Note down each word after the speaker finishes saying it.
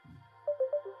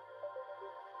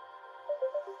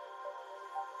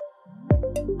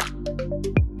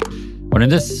Well, in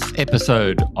this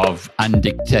episode of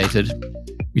Undictated,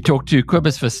 we talk to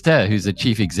Kobus Verster, who's the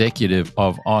chief executive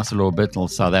of Arcelor Mittal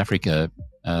South Africa.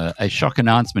 A shock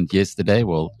announcement yesterday,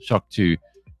 well, shock to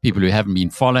people who haven't been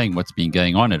following what's been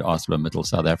going on at Arcelor Mittal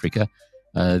South Africa.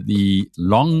 The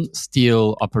long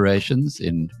steel operations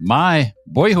in my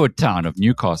boyhood town of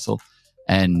Newcastle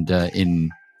and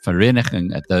in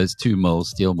Vereniging at those two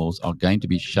mills, steel mills, are going to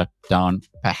be shut down,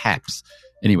 perhaps.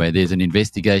 Anyway, there's an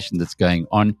investigation that's going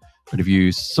on. But if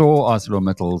you saw Arcelor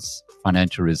Mittal's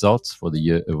financial results for the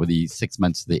year, over the 6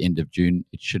 months to the end of June,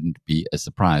 it shouldn't be a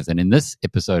surprise. And in this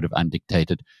episode of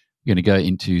Undictated, we're going to go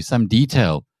into some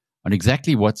detail on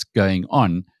exactly what's going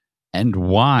on and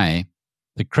why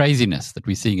the craziness that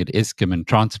we're seeing at Eskom and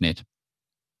Transnet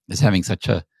is having such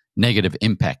a negative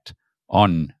impact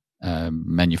on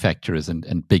manufacturers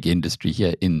and big industry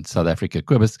here in South Africa.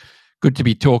 Kobus, good to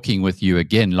be talking with you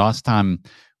again. Last time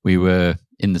we were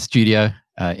in the studio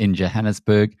in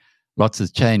Johannesburg. Lots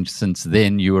has changed since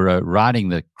then. You were riding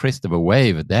the crest of a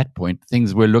wave at that point.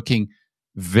 Things were looking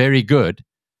very good.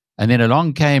 And then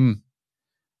along came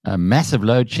a massive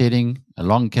load shedding.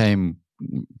 Along came,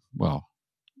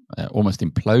 almost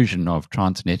implosion of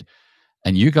Transnet.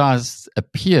 And you guys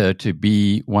appear to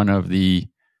be one of the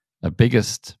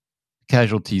biggest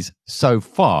casualties so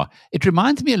far. It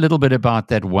reminds me a little bit about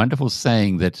that wonderful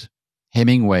saying that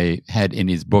Hemingway had in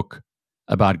his book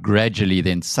about gradually,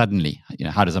 then suddenly. You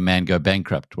know, how does a man go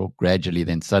bankrupt? Well, gradually,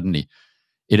 then suddenly.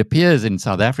 It appears in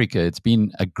South Africa, it's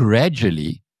been a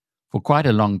gradually for quite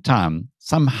a long time,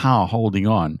 somehow holding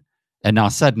on. And now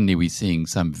suddenly we're seeing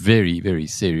some very, very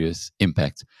serious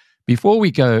impacts. Before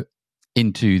we go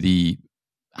into the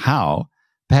how,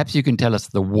 perhaps you can tell us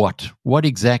the what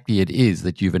exactly it is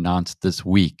that you've announced this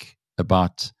week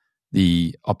about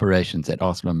the operations at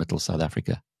Arcelor Mittal South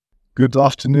Africa. Good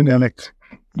afternoon, Alec.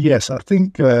 Yes, I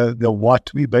think the what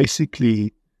we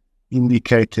basically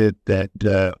indicated that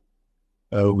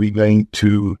we're going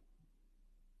to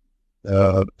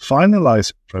finalize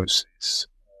the process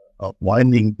of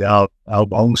winding down our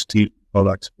long steel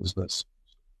products business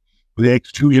with the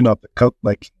exclusion of the coke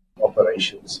making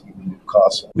operations in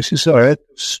Newcastle. This is a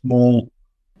relatively small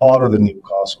part of the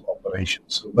Newcastle operation.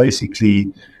 So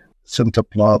basically, sinter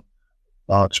plant,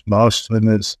 large blast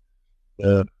furnace,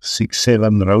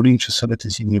 6-7 rolling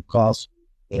facilities in Newcastle,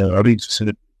 rolling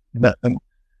facility in Newcastle,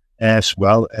 as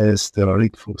well as the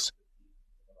rolling facility,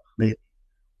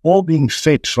 all being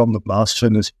fed from the blast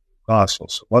furnace in Newcastle.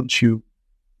 So once you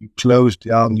close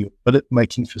down your billet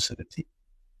making facility,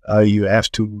 you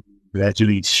have to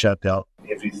gradually shut down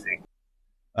everything.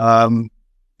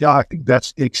 I think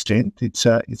that's the extent. It's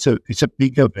a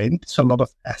big event. It's a lot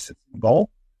of assets involved.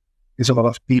 There's a lot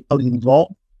of people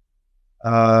involved.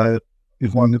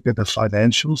 If one look at the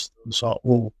financials, those are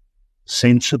all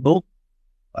sensible.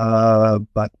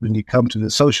 But when you come to the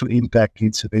social impact,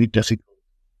 it's a very difficult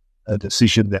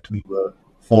decision that we were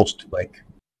forced to make.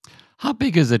 How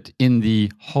big is it in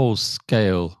the whole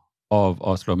scale of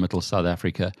Arcelor Mittal South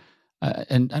Africa?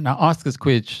 And I ask this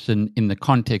question in the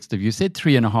context of, you said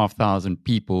 3,500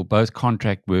 people, both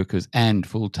contract workers and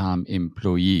full-time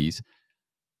employees.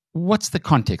 What's the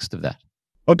context of that?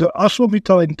 Well, the Arcelor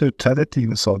Mittal in totality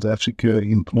in South Africa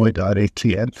employ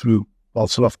directly and through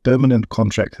lots of permanent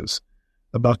contractors,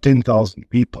 about 10,000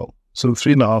 people. So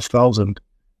 3,500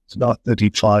 is about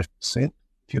 35%.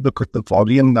 If you look at the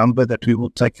volume number that we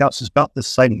will take out, it's about the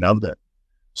same number.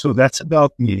 So that's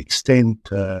about the extent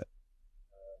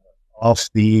of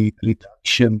the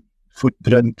reduction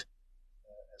footprint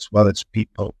as well as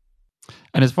people.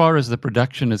 And as far as the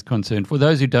production is concerned, for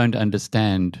those who don't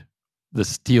understand the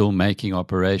steel making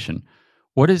operation,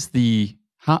 what is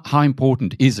how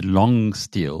important is long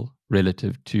steel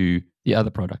relative to the other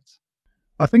products?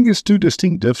 I think it's two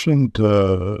distinct different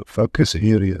focus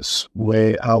areas,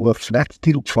 where our flat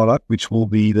steel product, which will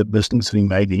be the business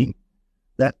remaining,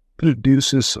 that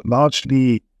produces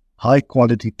largely high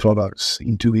quality products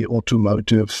into the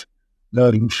automotive,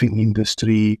 the roofing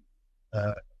industry,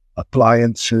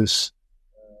 appliances,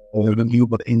 or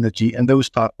renewable energy, and those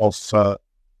type of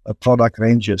product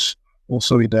ranges.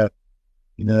 Also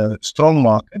in a strong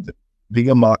market,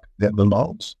 bigger market that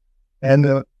belongs, and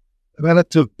a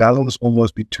relative balance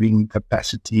almost between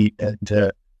capacity and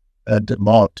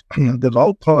demand. The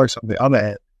long products, on the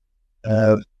other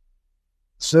hand,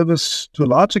 service to a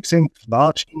large extent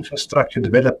large infrastructure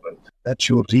development. That's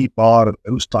your rebar and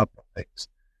those type of things.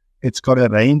 It's got a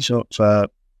range of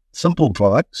simple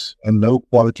products and low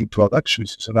quality products,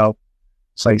 which is around,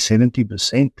 say,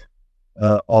 70%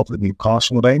 of the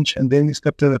Newcastle range. And then it's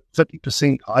got a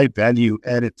 30% high value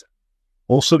added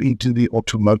also into the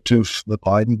automotive, the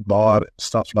binding bar,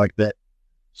 stuff like that.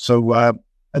 So,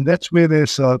 and that's where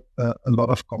there's a lot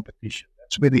of competition.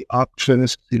 That's where the arc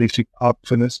furnace, the electric arc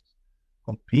furnace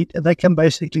compete, and they can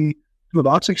basically, to a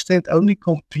large extent, only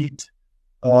compete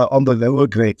on the lower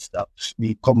grade stuff,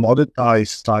 the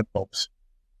commoditized type of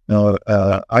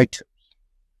items.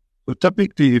 So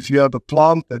typically, if you have a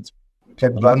plant that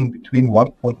can run between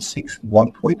 1.6 and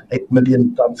 1.8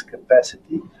 million tons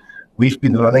capacity, we've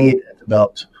been running it at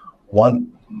about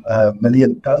 1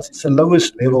 million tons. It's the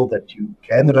lowest level that you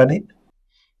can run it.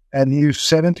 And if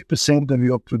 70% of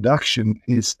your production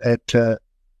is at a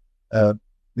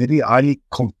very highly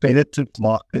competitive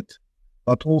market,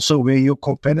 but also where your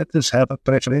competitors have a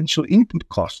preferential input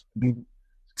cost. I mean,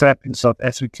 scrap in South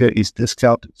Africa is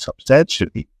discounted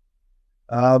substantially.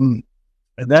 And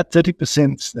that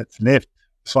 30% that's left,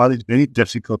 I find it very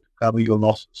difficult to cover your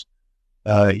losses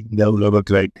in the lower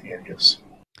grade areas.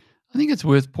 I think it's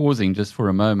worth pausing just for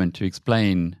a moment to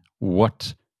explain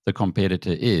what the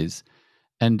competitor is.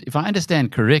 And if I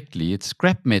understand correctly, it's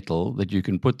scrap metal that you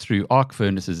can put through arc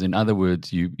furnaces. In other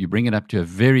words, you bring it up to a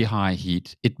very high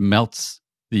heat. It melts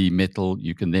the metal.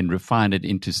 You can then refine it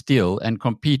into steel and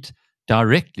compete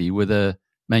directly with a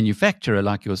manufacturer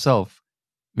like yourself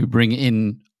who bring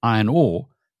in iron ore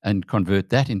and convert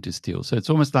that into steel. So it's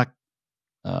almost like,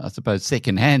 I suppose,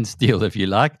 second-hand steel, if you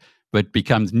like, but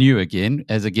becomes new again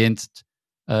as against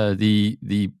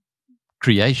the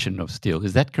creation of steel.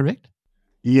 Is that correct?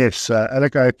 Yes,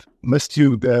 Alec, I lost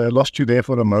you there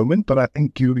for a moment, but I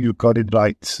think you got it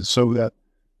right. So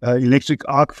electric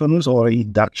arc furnace or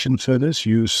induction furnace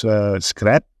use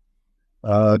scrap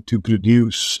to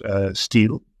produce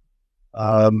steel.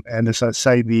 And as I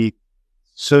say, the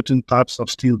certain types of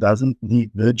steel doesn't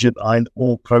need virgin iron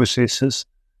ore processes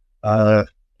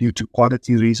due to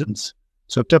quality reasons.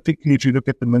 So typically, if you look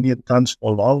at the million tons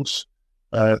for longs,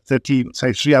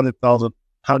 300,000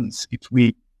 tons,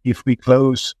 if we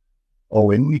close or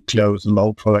when we close the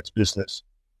long products business,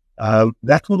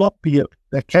 that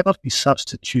cannot be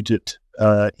substituted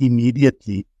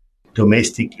immediately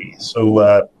domestically.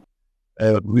 So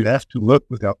we have to work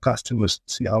with our customers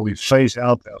to see how we phase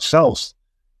out ourselves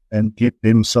and give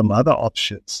them some other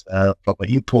options from an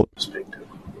import perspective.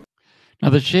 Now,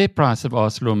 the share price of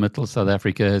Arcelor Mittal South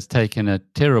Africa has taken a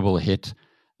terrible hit,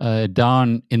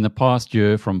 down in the past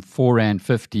year from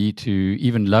R4.50 to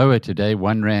even lower today,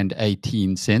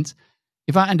 R1.18.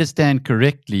 If I understand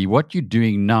correctly, what you're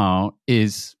doing now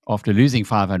is, after losing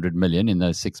 500 million in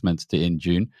those 6 months to end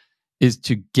June, is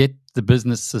to get the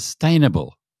business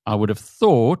sustainable. I would have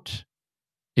thought,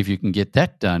 if you can get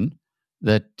that done,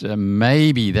 that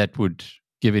maybe that would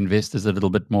give investors a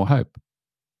little bit more hope.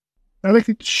 I think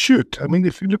it should. I mean,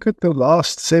 if you look at the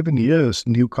last 7 years,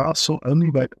 Newcastle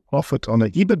only made a profit on an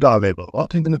EBITDA level,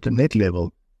 not even at the net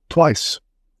level, twice.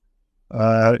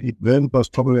 It burned was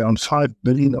probably around 5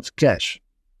 billion of cash.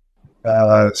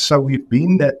 So we've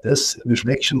been at this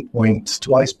reflection point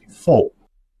twice before,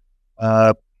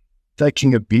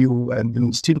 taking a view,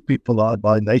 and still people are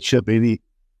by nature very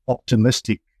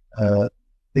optimistic.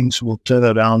 Things will turn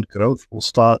around, growth will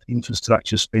start,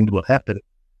 infrastructure spend will happen.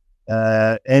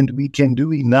 And we can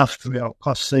do enough through our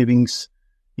cost savings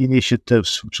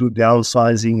initiatives, through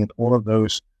downsizing and all of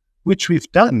those, which we've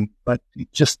done, but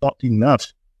it's just not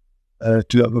enough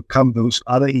to overcome those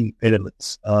other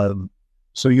impediments.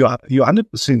 So you're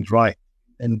 100% right.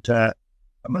 And I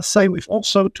must say, we've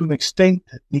also, to an extent,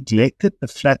 neglected the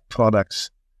flat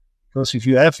products. Because if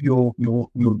you have your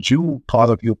dual part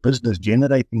of your business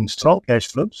generating strong cash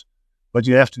flows, but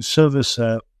you have to service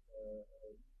a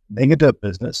negative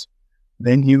business,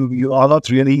 then you are not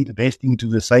really investing to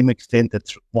the same extent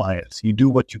that's required. You do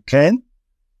what you can,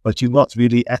 but you're not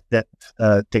really at that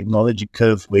technology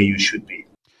curve where you should be.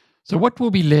 So what will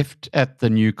be left at the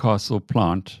Newcastle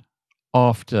plant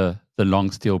after the long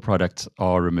steel products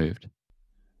are removed?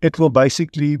 It will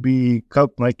basically be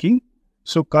coke making.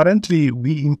 So currently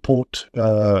we import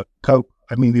coke.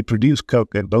 I mean, we produce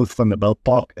coke at both Vanderbijl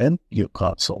Park and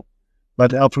Newcastle.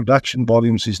 But our production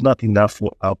volumes is not enough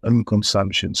for our own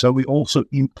consumption. So we also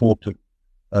import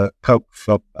coke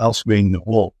from elsewhere in the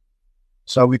world.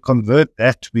 So we convert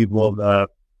that. We will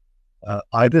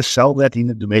either sell that in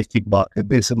the domestic market,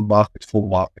 there's a market for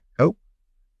market coke,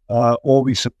 or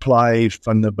we supply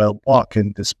Vanderbijl Park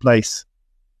and displace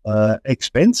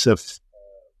expensive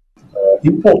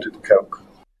imported coke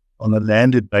on a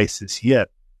landed basis here.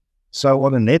 So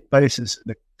on a net basis,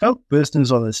 the coke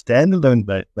business on a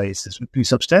standalone basis would be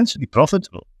substantially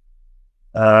profitable.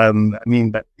 I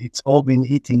mean, but it's all been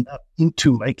eating up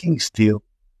into making steel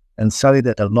and selling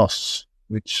at a loss,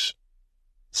 which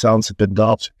sounds a bit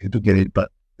daft if you get it,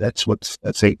 but that's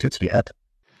effectively happened.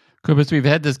 Kobus, we've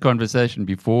had this conversation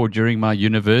before. During my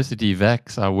university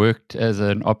vax, I worked as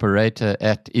an operator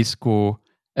at Eskom,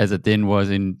 as it then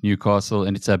was in Newcastle,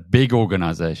 and it's a big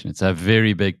organization. It's a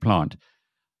very big plant.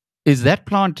 Is that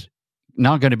plant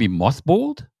now going to be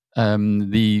mothballed?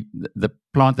 The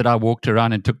plant that I walked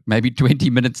around and took maybe 20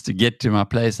 minutes to get to my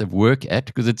place of work at,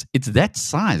 because it's that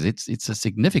size. It's a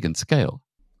significant scale.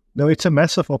 No, it's a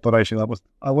massive operation.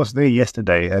 I was there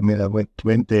yesterday. I mean, I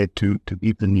went there to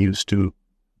give the news to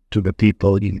the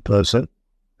people in person,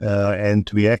 and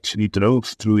we actually drove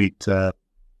through it.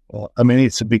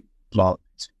 It's a big plant.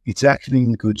 It's actually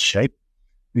in good shape.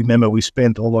 Remember, we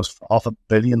spent almost $500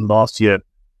 million last year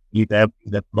in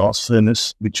that blast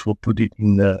furnace, which will put it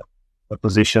in a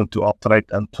position to operate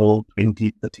until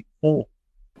 2034,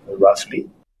 roughly.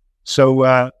 So,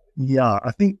 I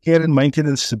think care and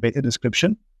maintenance is a better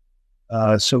description.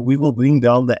 So we will bring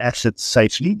down the assets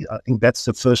safely. I think that's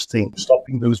the first thing.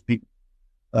 Stopping those big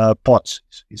pots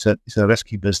is a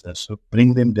risky business. So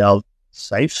bring them down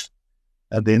safe,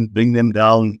 and then bring them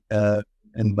down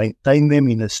and maintain them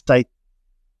in a state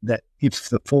that if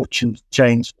the fortunes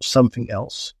change or something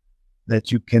else,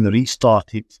 that you can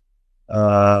restart it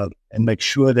and make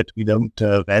sure that we don't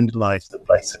vandalize the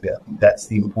place again. That's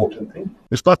the important thing.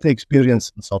 We've got the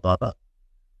experience in Saldanha,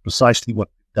 precisely what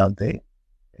we've done there.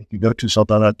 If you go to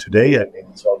Saldanha today, I mean,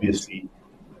 it's obviously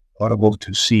horrible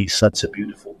to see such a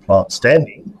beautiful plant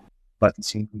standing, but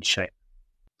it's in good shape.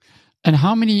 And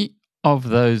how many of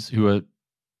those who are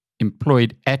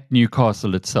employed at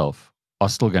Newcastle itself are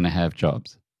still going to have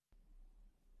jobs?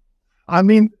 I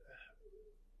mean,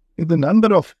 the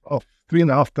number of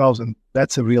 3,500,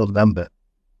 that's a real number.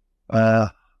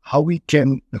 How we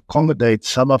can accommodate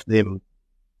some of them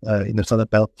in the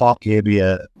Southern Park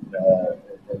area,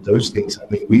 those things, I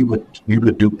mean, we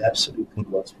would do absolutely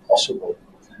what's possible.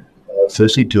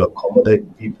 Firstly, to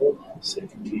accommodate people.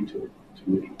 Secondly, to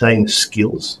retain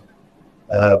skills.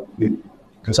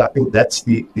 Because I think that's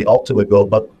the ultimate goal.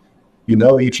 But,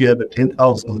 if you have a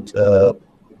 10,000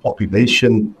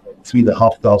 population,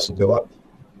 3,500 go up,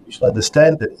 you should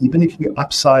understand that even if we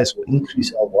upsize or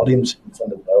increase our volumes in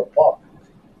front of Borough Park,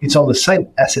 it's on the same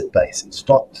asset base. It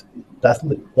doesn't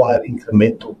require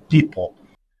incremental people.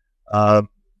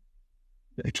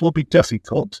 It will be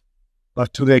difficult,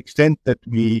 but to the extent that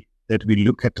we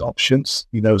look at options,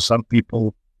 some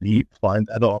people find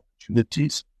other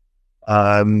opportunities.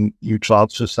 You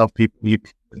transfer some people.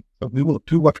 We will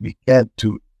do what we can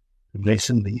to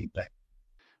lessen the impact.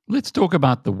 Let's talk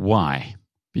about the why,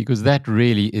 because that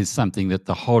really is something that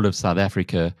the whole of South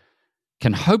Africa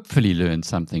can hopefully learn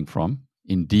something from.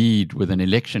 Indeed, with an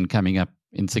election coming up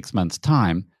in 6 months'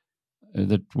 time,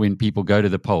 that when people go to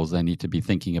the polls, they need to be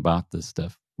thinking about this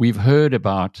stuff. We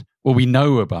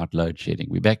know about load shedding.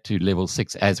 We're back to level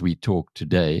 6 as we talk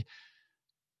today.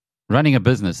 Running a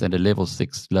business at a level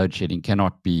 6 load shedding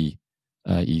cannot be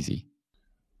easy.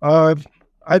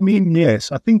 Yes.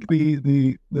 I think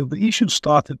the issue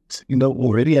started,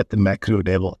 already at the macro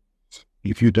level.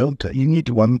 If you don't, you need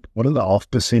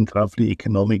 1.5% roughly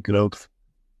economic growth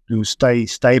to stay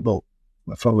stable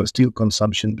from a steel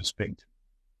consumption perspective.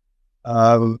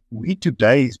 We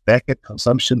today is back at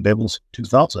consumption levels in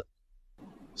 2000.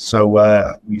 So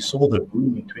we saw the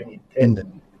boom in 2010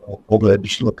 and all the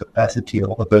additional capacity and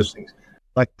all of those things.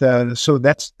 So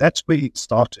that's where it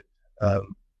started.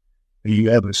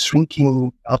 You have a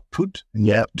shrinking output, and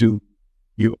you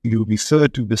refer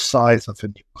to the size of a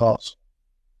Newcastle.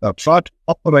 Now try to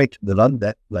operate and run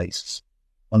that place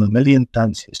on 1 million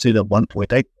tons instead of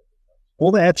 1.8.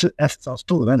 All the assets are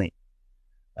still running.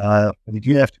 And if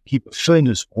you have to keep a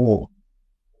furnace for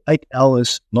 8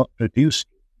 hours not producing,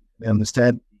 you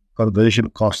understand conversion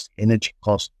costs, energy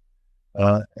costs,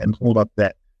 and all of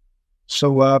that.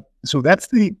 So that's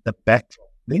the backdrop.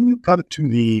 Then you come to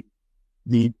the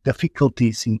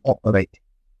difficulties in operating.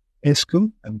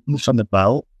 Eskom and van der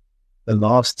Bijl, the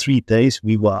last 3 days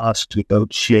we were asked to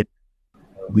load shed.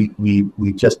 We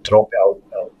just dropped our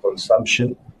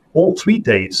consumption all 3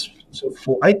 days. So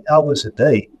for 8 hours a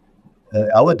day,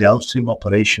 our downstream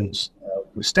operations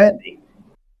were standing.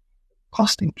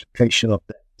 Cost implication of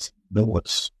that,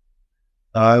 was.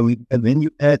 And then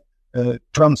you add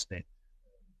Transnet.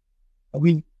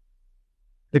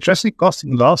 Electricity costs in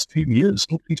the last few years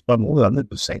increased by more than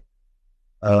 100%.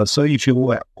 So if you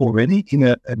were already in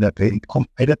a very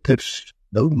competitive,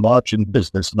 low-margin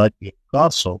business like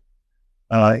Newcastle,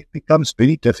 it becomes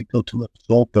very difficult to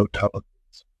absorb those targets.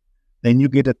 Then you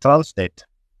get a Transnet,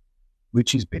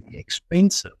 which is very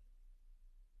expensive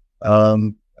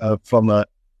from a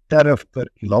tariff per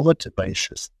kilometer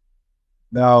basis.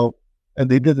 Now, and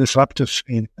then the disruptive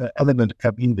element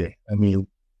come in there. I mean,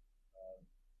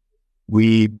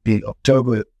 we, in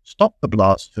October, stopped the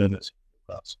blast furnace in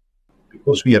Newcastle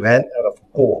because we ran out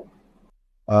of coal.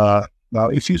 Now,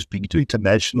 if you speak to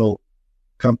international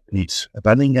companies,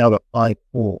 running out of iron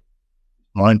ore,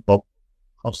 mind-boggling.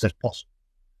 How's that possible?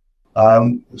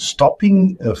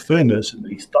 Stopping a furnace and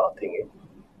restarting it,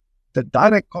 the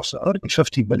direct cost is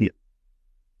 150 million.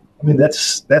 I mean,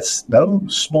 that's no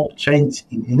small change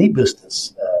in any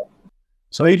business.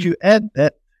 So if you add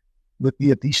that with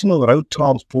the additional road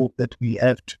transport that we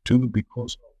have to do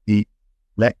because of the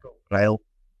lack of rail,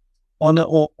 on an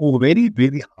already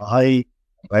very high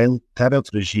rail tariff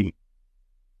regime,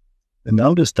 the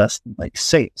numbers doesn't make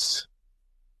sense.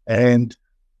 And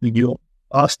when you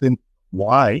ask them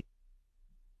why,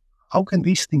 how can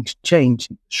these things change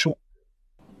in the short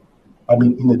term? I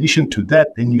mean, in addition to that,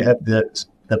 then you have the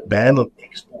ban on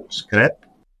export scrap,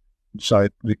 which I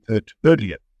referred to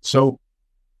earlier. So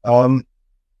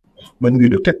when we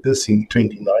looked at this in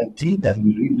 2019 and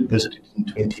we revisited in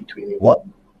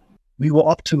 2021, we were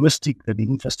optimistic that the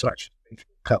infrastructure will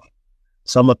come.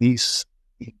 Some of these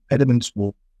impediments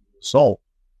will solve.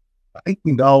 I think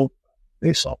we now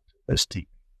less optimistic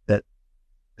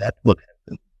that would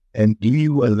happen. And do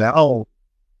you allow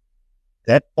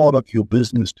that part of your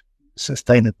business to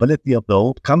sustainability of the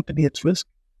whole company at risk?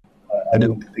 I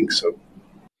don't think so.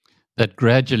 That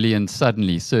gradually and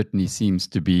suddenly certainly seems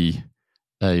to be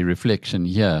a reflection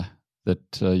here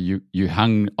that you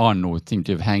hung on or seem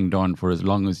to have hanged on for as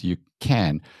long as you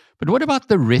can. But what about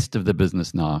the rest of the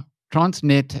business now?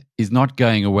 Transnet is not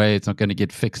going away. It's not going to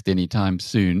get fixed anytime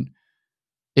soon.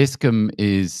 Eskom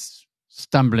is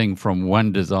stumbling from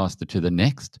one disaster to the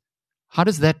next. How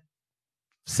does that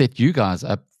set you guys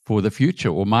up for the future?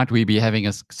 Or might we be having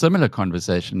a similar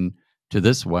conversation to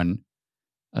this one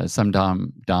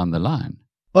sometime down the line?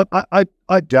 But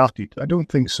I doubt it. I don't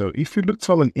think so. If you look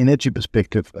from an energy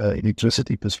perspective,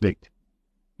 electricity perspective,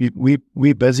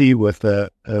 we're busy with a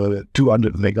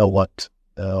 200 megawatt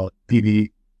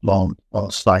PV plant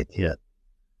on site here.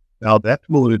 Now that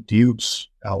will reduce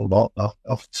our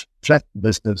flat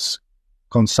business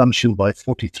consumption by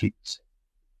 43%.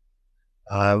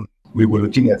 We were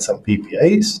looking at some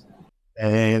PPAs,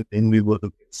 and then we were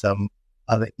looking at some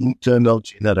other internal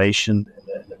generation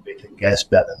and a better gas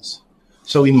balance.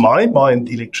 So in my mind,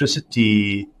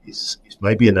 electricity is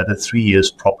maybe another 3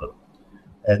 years problem.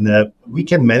 And we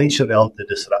can manage around the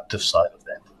disruptive side of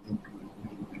that.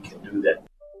 We can do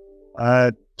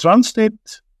that.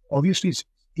 Transnet, obviously, is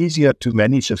easier to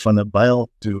manage from a mile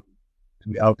to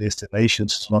our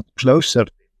destinations. It's not closer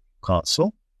to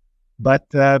Newcastle. But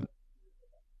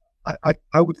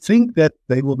I would think that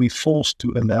they will be forced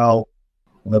to allow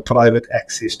private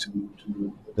access to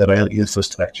the rail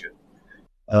infrastructure.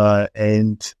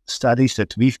 And studies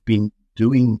that we've been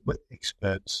doing with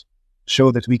experts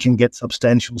show that we can get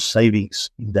substantial savings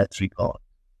in that regard.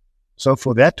 So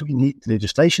for that, we need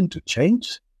legislation to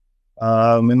change.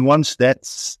 And once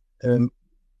that's,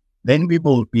 then we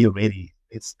will be ready.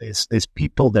 There's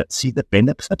people that see the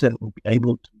benefit and will be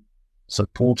able to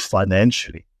support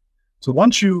financially. So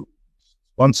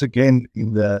once again,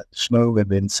 in the snow and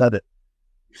then sudden,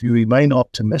 if you remain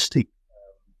optimistic,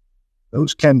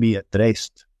 those can be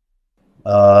addressed.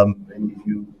 And if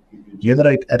you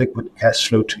generate adequate cash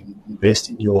flow to invest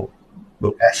in your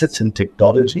assets and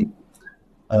technology,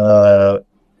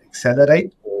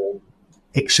 accelerate or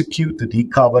execute the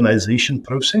decarbonization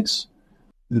process,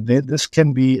 then this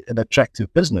can be an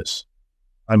attractive business.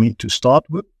 I mean, to start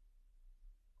with,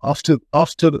 after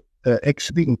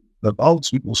exiting the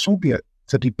bulks, it will still be a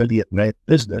 30 billion rand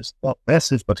business. Not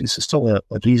massive, but it's still a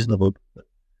reasonable business.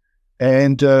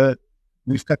 And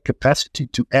we've got capacity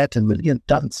to add 1 million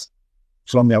tons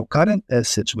from our current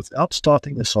assets without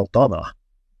starting a Saldanha.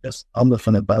 That's under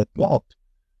from about what.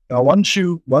 Now, once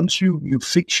you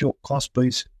fix your cost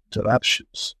base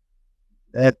interruptions,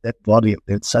 that volume,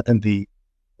 then suddenly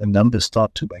the numbers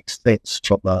start to make sense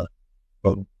from a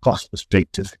cost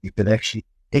perspective. You can actually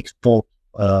export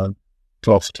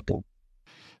profitable.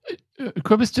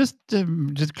 Kobus,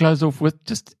 just close off with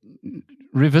just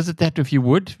revisit that if you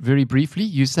would very briefly.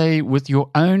 You say with your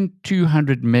own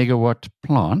 200 megawatt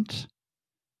plant,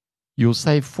 you'll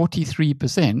save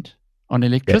 43% on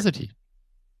electricity.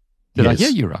 Yeah. Did I hear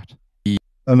you right?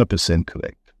 100%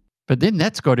 correct. But then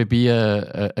that's got to be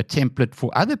a template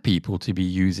for other people to be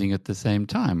using at the same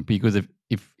time. Because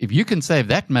if you can save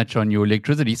that much on your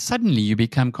electricity, suddenly you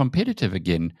become competitive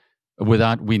again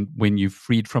without when you're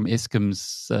freed from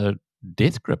Eskom's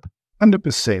death grip.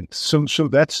 100%. So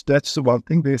that's the one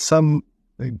thing. There's some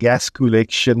gas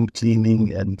collection,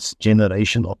 cleaning, and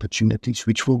generation opportunities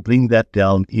which will bring that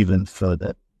down even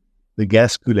further. the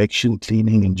gas collection,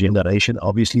 cleaning, and generation.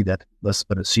 Obviously, that must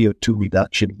have a CO2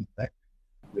 reduction impact,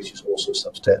 which is also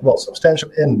substantial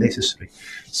and necessary.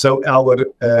 So our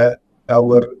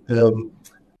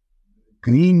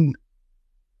green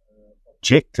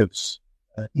objectives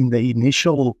in the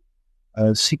initial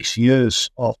 6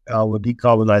 years of our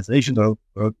decarbonization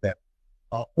roadmap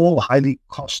are all highly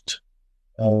cost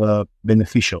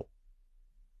beneficial,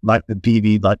 like the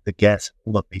PV, like the gas,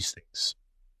 all of these things.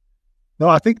 No,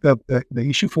 I think the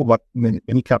issue for what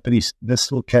many companies,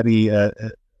 this will carry a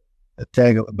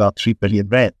tag of about 3 billion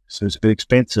rand. So it's a very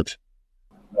expensive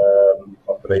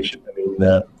operation. I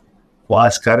mean, for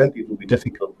us currently, it will be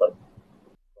difficult, but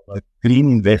from a green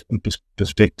investment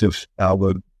perspective,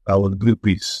 our group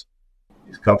is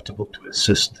comfortable to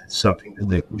assist. It's something that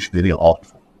they push very hard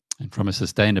for. And from a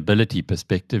sustainability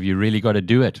perspective, you really got to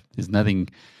do it. There's nothing,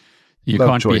 you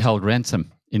can't be held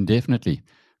ransom indefinitely.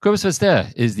 Kobus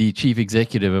Verster is the Chief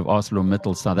Executive of Arcelor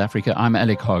Mittal South Africa. I'm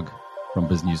Alec Hogg from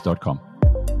BizNews.com.